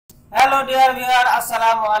Hello dear viewer,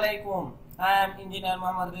 Assalamu Alaikum. I am Engineer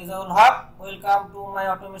Muhammad Rizaul Haq. Welcome to my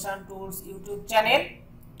Automation Tools YouTube channel.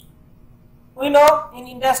 We know in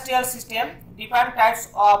industrial system, different types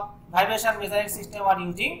of vibration measuring system are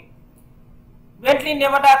using. Bentley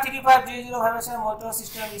Nevada-3500 vibration motor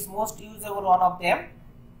system is most usable one of them.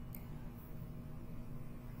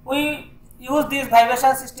 We use this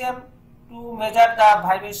vibration system to measure the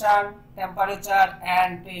vibration, temperature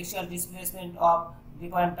and axial displacement of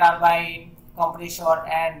different turbine, compressor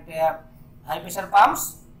and high pressure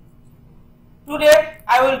pumps. Today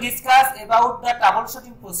I will discuss about the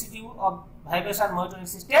troubleshooting procedure of vibration monitoring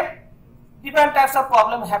system. Different types of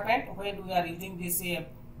problem happen when we are using this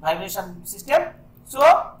vibration system. So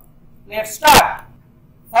let's start.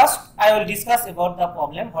 First I will discuss about the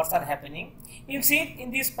problem, what are happening. You see in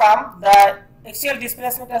this pump the axial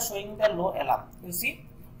displacement are showing the low alarm. You see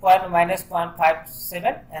minus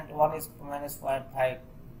 0.57 and one is minus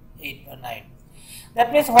 0.58 or 9.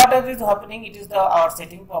 That means what is happening, it is the our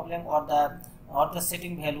setting problem or the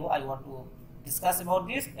setting value I want to discuss about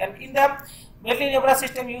this. And in the Bentley Nevada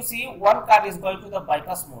system you see one car is going to the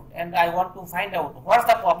bypass mode and I want to find out what's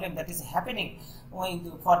the problem that is happening.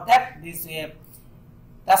 For that this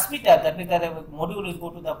transmitter, that means the module is go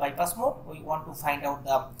to the bypass mode. We want to find out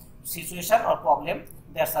the situation or problem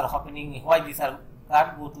that's are happening, why these are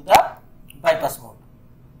car go to the bypass mode.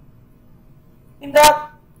 In the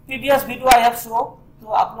previous video I have shown to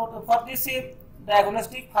upload for this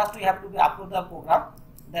diagnostic. First we have to be upload the program,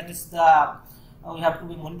 that is the we have to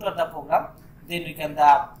be monitor the program, then we can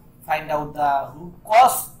find out the root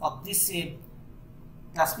cause of this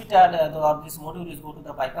transmitter or this module is go to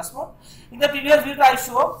the bypass mode. In the previous video I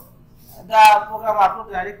show the program upload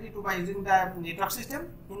directly to by using the network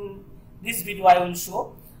system. In this video I will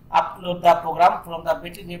show upload the program from the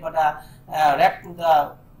Bentley Nevada rack to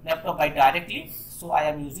the laptop by directly. So I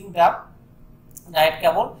am using the direct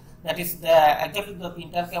cable, that is the exactly the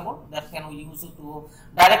printer cable that can we use to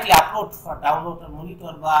directly upload or download or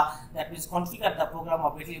monitor, that means configure the program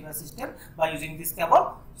of Bentley Nevada system by using this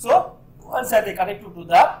cable. So one side is connected to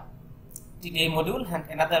the TDA module and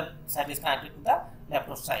another side is connected to the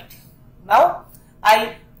laptop side. Now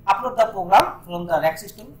I upload the program from the rack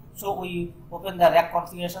system. So we open the rack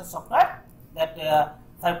configuration software, that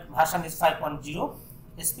version is 5.0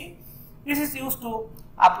 SP. This is used to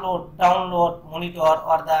upload, download, monitor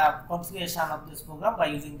or the configuration of this program by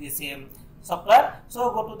using this same software.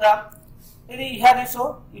 So go to the here is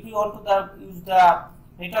so if you want to use the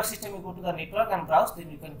network system, you go to the network and browse,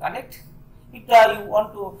 then you can connect. If you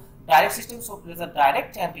want to direct system, so press the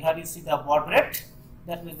direct and here you see the baud rate,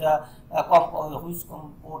 that means the whose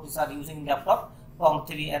ports are using laptop,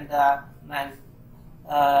 COM3 and the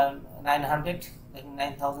 900 like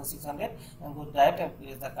 9600, and go direct and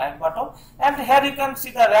press the current button. And here you can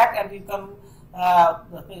see the rack and you can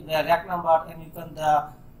the rack number, and you can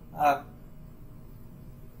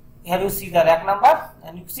here you see the rack number,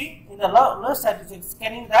 and you see in the left side it is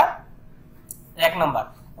scanning the rack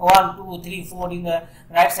number 1, 2, 3, 4. In the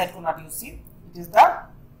right side corner you see it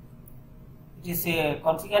is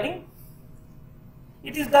configuring.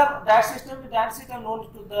 It is the direct system. The direct system no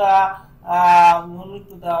need to the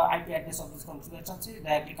IP address of this configuration. See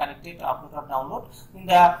directly connected to upload or download. In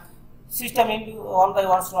the system in one by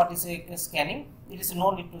one slot is scanning. It is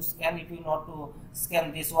no need to scan. If you want to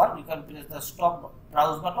scan this one, you can press the stop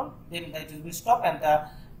browse button. Then it will be stop, and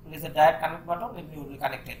press the direct connect button. Then you will be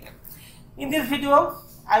connected. In this video,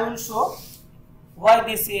 I will show why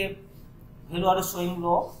this value is showing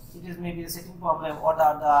low. It is maybe a setting problem, or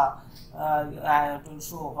I will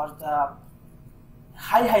show what the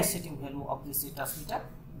high setting value of this transmitter,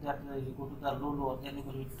 that you go to the low, then you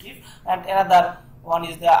will retrieve. And another one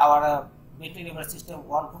is our Bentley Nevada system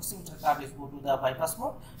one proximity card is go to the bypass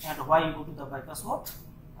mode, and why you go to the bypass mode,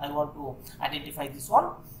 I want to identify this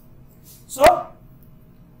one. So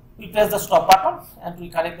we press the stop button and we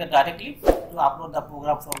connect the directly to upload the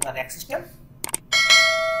program from the rack system.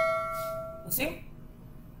 You see,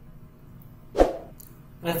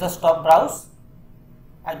 press the stop browse.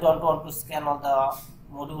 I don't want to scan all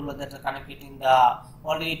the module that are connected in the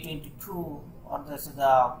only 22, or the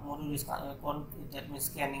module is that means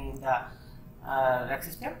scanning the rack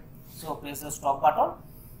system. So press the stop button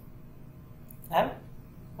and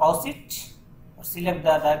pause it, or select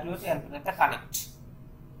the directory and press the connect.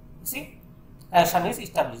 You see, connection is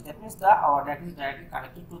established. That means our rack is directly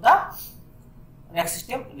connected to the rack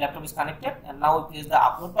system. Laptop is connected, and now we press the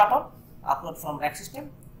upload button, upload from rack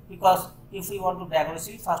system. Because if we want to diagnose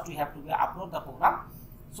it, first we have to upload the program.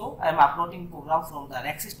 So I am uploading program from the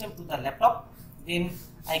rack system to the laptop. Then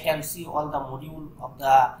I can see all the module of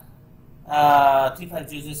the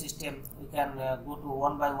 3500 system, we can go to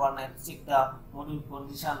one by one and check the module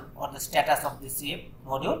condition or the status of this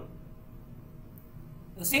module.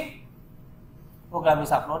 You see, program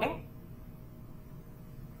is uploading.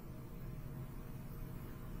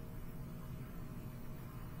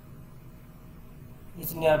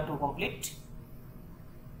 It's near to complete.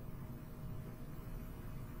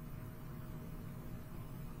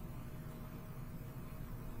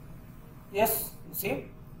 Yes, you see,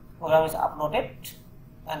 program is uploaded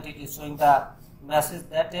and it is showing the message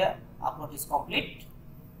that upload is complete.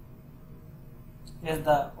 Press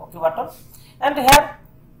the OK button, and here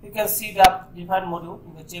you can see the different module.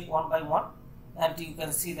 You can check one by one, and you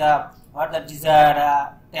can see the what the desired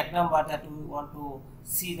tag number that we want to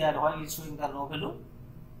see, that why it's showing the low value.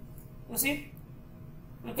 You see,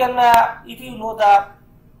 you can if you know the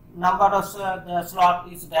number of the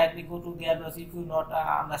slot is directly go to there. If you not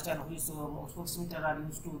understand which proximeter are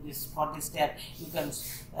used to this for this tag, you can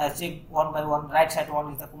check one by one. Right side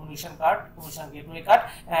one is the communication card, communication gateway card,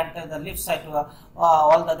 and the left side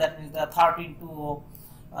all the, that is the 13 to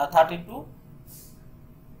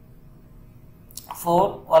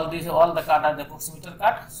 4. All the card are the proximeter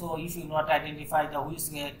card. So if you not identify the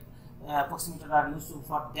which proximeter are used to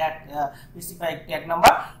for that specified tag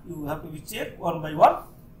number, you have to be checked one by one.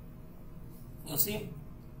 You see,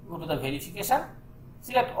 go to the verification,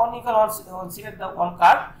 select one, you can select the one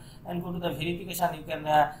card and go to the verification. You can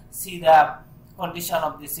see the condition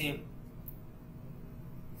of this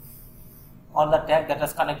all the tag that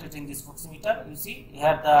is connected in this proximeter. You see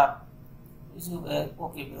here the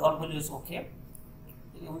okay, all value is okay.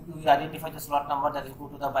 We identify the slot number, that is go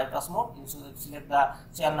to the bypass mode. You select the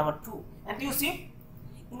channel number 2, and you see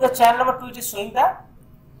in the channel number 2 it is showing that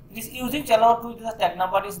it is using channel number 2. The tag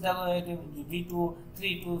number is the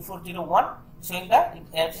V2324001, showing that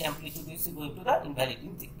amplitude is going to the invalid.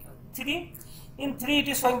 In 3 it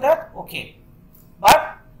is showing that okay,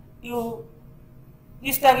 but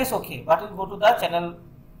this tag is okay, but you go to the channel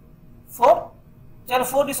 4. Channel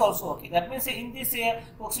 4 is also okay. That means in this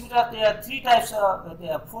proximeter there are 3 types. There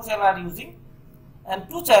are 4 channels are using, and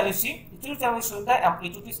 2 channels. See, 2 channels showing the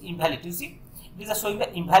amplitude is invalid. You see, these are showing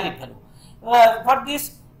the invalid value. For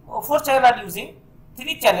this 4 channels are using,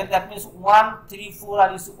 3 channels, that means 1, 3, 4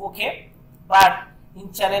 are used okay, but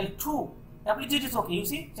in channel 2 amplitude is okay. You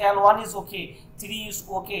see, channel 1 is okay, 3 is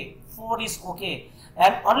okay, 4 is okay,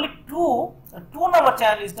 and only 2 number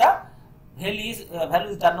channel is the values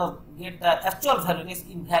does not get the actual value, is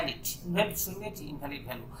invalid. Invalid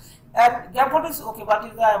value. And gap voltage is okay, but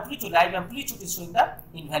is the amplitude, live amplitude is showing the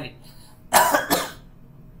invalid.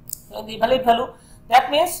 So the invalid value, that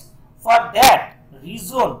means for that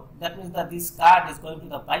reason, that means that this card is going to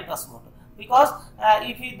the bypass mode, because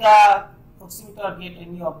if the proximeter get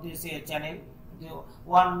any of this channel, the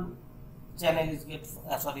one channel is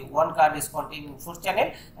one card is containing 4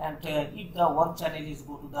 channel, and if the one channel is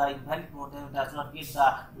go to the invalid mode, then does not get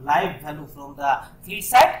the live value from the field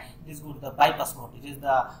side, it is go to the bypass mode. It is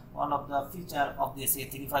the one of the feature of this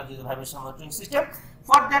 3500 vibration monitoring system.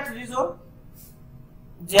 For that reason,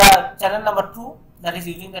 the channel number 2, that is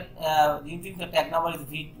using the tag number is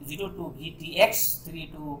V0 to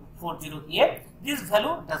VTX3240EM. This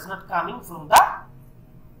value does not coming from the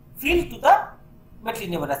field to the Bentley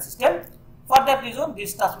Nevada system. For that reason,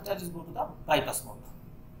 this transmitter is go to the bypass mode.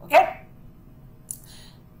 Okay.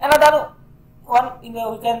 Another one, we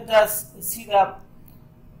can just see the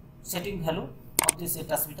setting value of this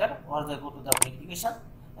transmitter, or they go to the verification,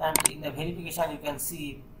 and in the verification you can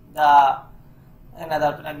see the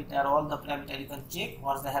another parameter, all the parameter you can check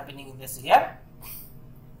what's the happening in this here.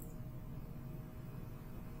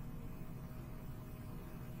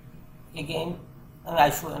 Again, I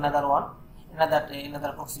show another one,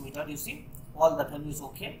 another proximeter. You see all the value is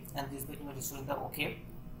okay, and this parameter is showing the okay.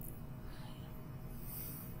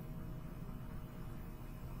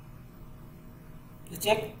 You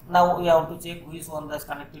check, now we have to check which one is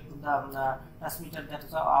connected to the transmitter. That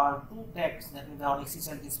is our 2 tags, that is our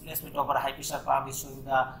axial displacement of our high pressure pump is showing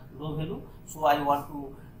the low value. So I want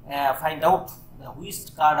to find out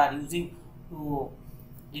which card are using to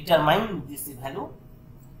determine this value.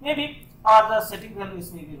 Maybe or the setting value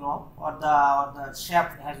is maybe wrong, or the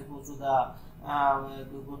shaft has to go to the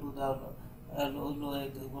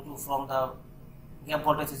from the gap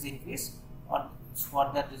voltage is increased, or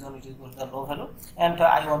for that reason it is going to the low value. And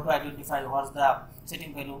I want to identify what's the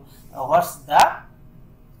setting value, what's the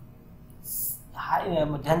high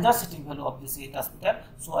danger setting value of this transmitter.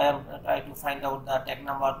 So I am trying to find out the tag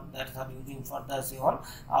number that is using for the one,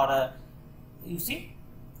 or you see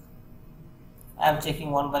I am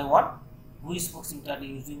checking one by one which proximeter is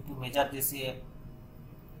using to measure this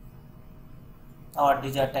our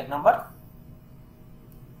desired tag number.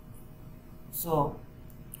 So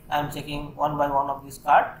I am checking one by one of this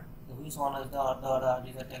card, which one is the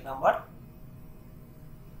desired tag number.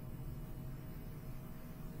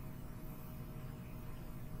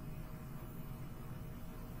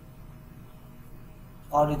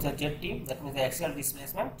 Or is the ZT, that means the axial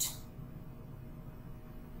displacement.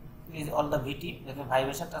 Is all the VT, that is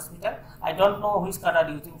vibration transmitter. I don't know which card are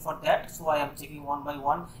using for that, so I am checking one by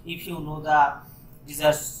one. If you know the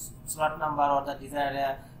desired slot number or the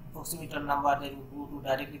desired proximeter number, then you go to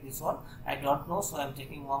directly this one. I don't know, so I am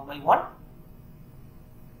checking one by one.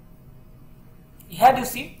 Here you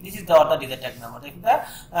see, this is the other desired tag number. That is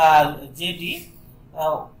the JD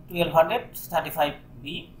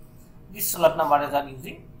 1235B. This slot number is I'm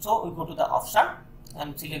using. So we go to the option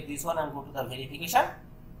and select this one and go to the verification.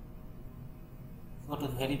 Go to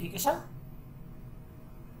the verification.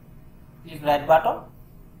 Click right button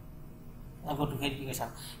and go to verification.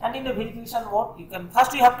 And in the verification mode, you can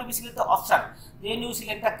first you have to select the option. Then you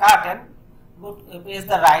select the card and go to, press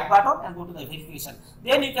the right button and go to the verification.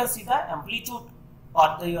 Then you can see the amplitude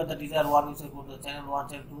or the desired one. You say go to channel 1,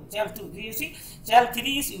 channel 2, channel 2. You see channel 3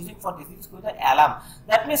 is using for this. Is the alarm.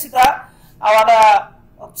 That means our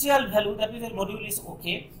axial value, that means the module is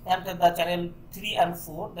okay, and the channel 3 and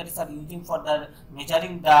 4 that is are using for the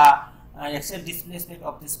measuring the axial displacement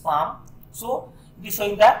of this palm. So it is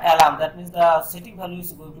showing the alarm. That means the setting value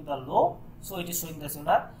is going to the low. So it is showing the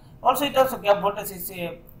signal. Also it also gap voltage is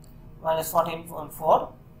minus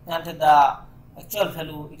 14.4, and the actual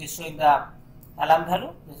value it is showing the alarm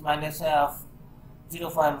value is minus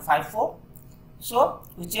 0.54. So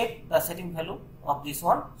we check the setting value of this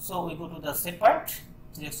one. So we go to the set point,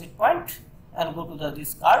 select set point, and go to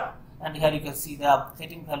this card, and here you can see the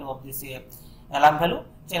setting value of this alarm value,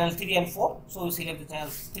 channel 3 and 4. So we select the channel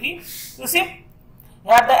 3. You see here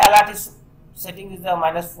the alert is setting is the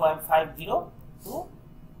minus 0.50 to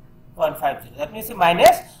 0.50. That means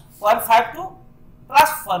minus 0.5 to plus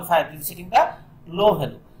 0.5. This is setting the low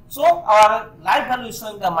value. So our live value is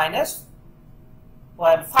showing the minus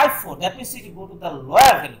 0.54. That means it will go to the lower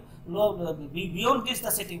value. Low, beyond this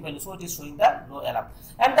the setting value, so it is showing the low alarm.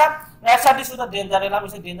 And the next side is the danger alarm.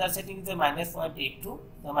 Is a danger setting is a minus 0.82,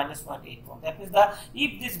 the minus 0.84. That means the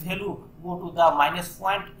if this value go to the minus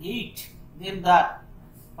 0.8, then the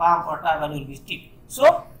palm or turbine will be tipped.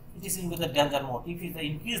 So it is in the danger mode. If it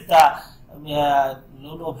increase the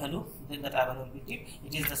low value, then the turbine will be tipped.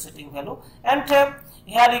 It is the setting value. And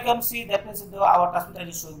here you can see that means our transmitter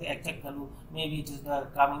is showing the exact value. Maybe it is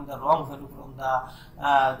coming the wrong value from the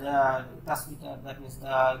transmitter. That means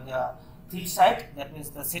the field side. That means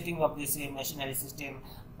the setting of this machinery system,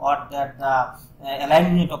 or that the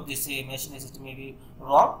alignment of this machinery system may be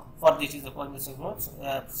wrong. For this is the point signal.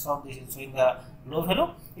 So this is showing the low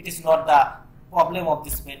value. It is not the problem of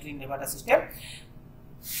this battery Nevada system.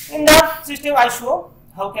 In the system, I show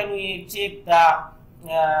how can we check the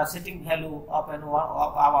setting value of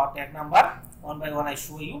our tag number. One by one I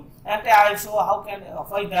show you, and I show how can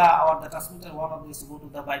why the transmitter one of this go to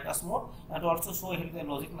the bypass mode, and also show here the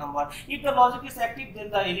logic number. If the logic is active,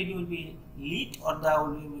 then the LED will be lit or the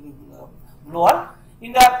will be blown.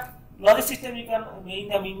 In the logic system, you can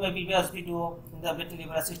in my previous video in the battery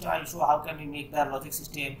Nevada system, I show how can we make the logic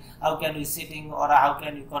system, how can we setting or how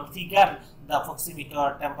can we configure the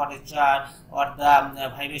proximeter, temperature, or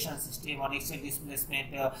the vibration system or axial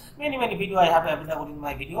displacement. Many video I have available in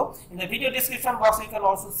my video. In the video description box, you can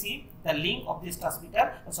also see the link of this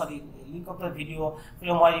transmitter. Link of the video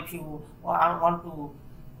from where if you want to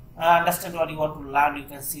understand or you want to learn, you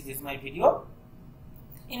can see this my video.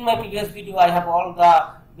 In my previous video, I have all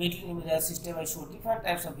the battery system. I show different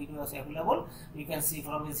types of videos available. You can see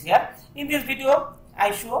from this here. In this video,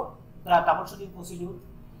 I show the troubleshooting procedure.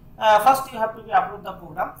 First, you have to upload the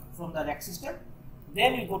program from the rack system.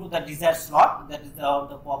 Then you go to the desired slot. That is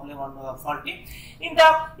the problem on the faulty.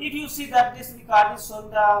 If you see that this card is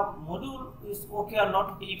showing the module is okay or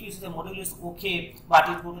not okay. If you see the module is okay, but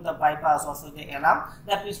it go to the bypass or show the alarm,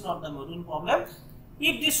 that is not the module problem.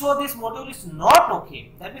 If this module is not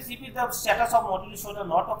okay, that means if the status of module is shown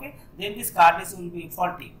not okay, then this card will be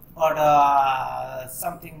faulty or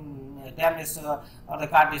something damage or the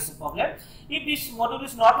card is problem. If this module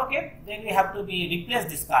is not okay, then we have to be replace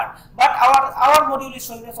this card. But our module is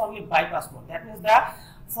showing us only bypass mode. That means that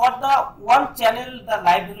for the one channel the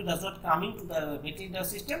live value does not come into the battery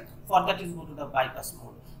system. For that is go to the bypass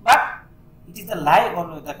mode. But it is the live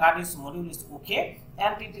or the card is module is okay,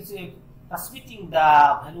 and it is transmitting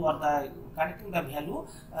the value or the connecting the value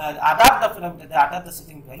other the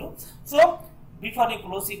setting value. So before you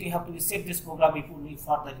close it, you have to save this program if you need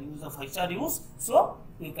for the use of future use. So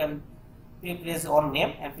you can press on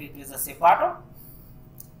name and press the save button.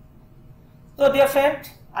 So dear friend,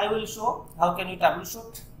 I will show how can you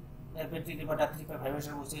troubleshoot the Nevada-3500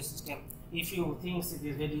 vibration system. If you think this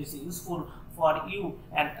video is useful for you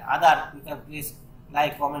and other, you can please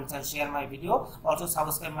like, comment and share my video. Also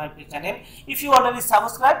subscribe my channel. If you already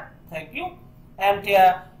subscribe, thank you, and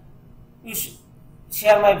you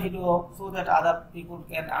share my video so that other people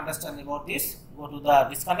can understand about this. Go to the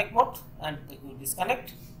disconnect mode and you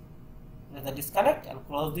disconnect. Press the disconnect and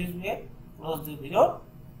close this way. Close the video.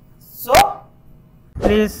 So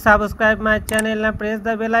please subscribe my channel and press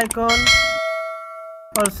the bell icon.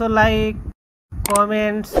 Also like,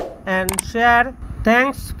 comments and share.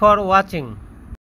 Thanks for watching.